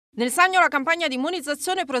Nel Sannio la campagna di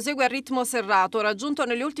immunizzazione prosegue a ritmo serrato. Raggiunto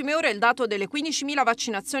nelle ultime ore il dato delle 15.000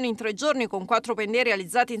 vaccinazioni in 3 giorni, con 4 pendii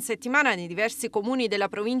realizzati in settimana nei diversi comuni della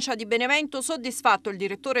provincia di Benevento, soddisfatto il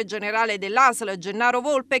direttore generale dell'ASL, Gennaro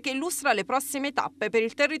Volpe, che illustra le prossime tappe per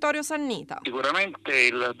il territorio sannita. Sicuramente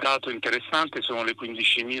il dato interessante sono le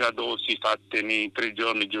 15.000 dosi fatte nei 3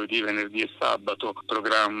 giorni, giovedì, venerdì e sabato. Il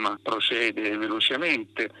programma procede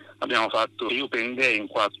velocemente. Abbiamo fatto più pendii in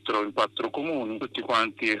quattro comuni, tutti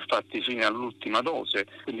quanti fatti fino all'ultima dose,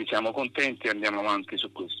 quindi siamo contenti e andiamo avanti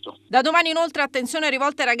su questo. Da domani inoltre attenzione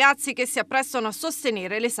rivolta ai ragazzi che si apprestano a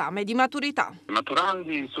sostenere l'esame di maturità. I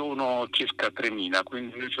maturandi sono circa 3.000,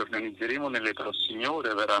 quindi noi ci organizzeremo nelle prossime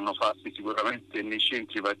ore, verranno fatti sicuramente nei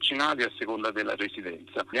centri vaccinali a seconda della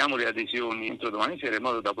residenza. Diamo le adesioni entro domani sera in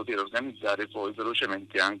modo da poter organizzare poi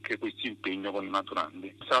velocemente anche questo impegno con i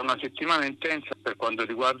maturandi. Sarà una settimana intensa per quanto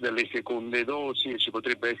riguarda le seconde dosi, ci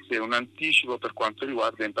potrebbe essere un anticipo per quanto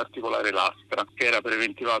riguarda in particolare l'Astra, che era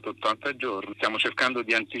preventivato 80 giorni, stiamo cercando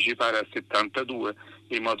di anticipare a 72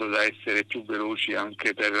 in modo da essere più veloci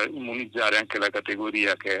anche per immunizzare anche la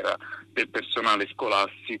categoria che era del personale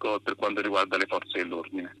scolastico per quanto riguarda le forze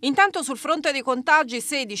dell'ordine. Intanto sul fronte dei contagi,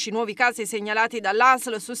 16 nuovi casi segnalati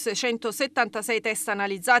dall'ASL su 676 test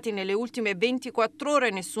analizzati nelle ultime 24 ore,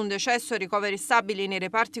 nessun decesso e ricoveri stabili nei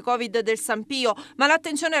reparti Covid del San Pio, ma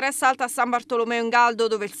l'attenzione resta alta a San Bartolomeo in Galdo,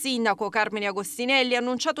 dove il sindaco Carmine Agostinelli ha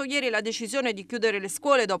annunciato ieri la decisione di chiudere le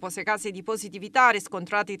scuole dopo 6 casi di positività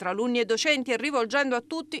riscontrati tra alunni e docenti, e rivolgendo a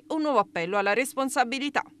tutti un nuovo appello alla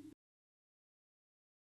responsabilità.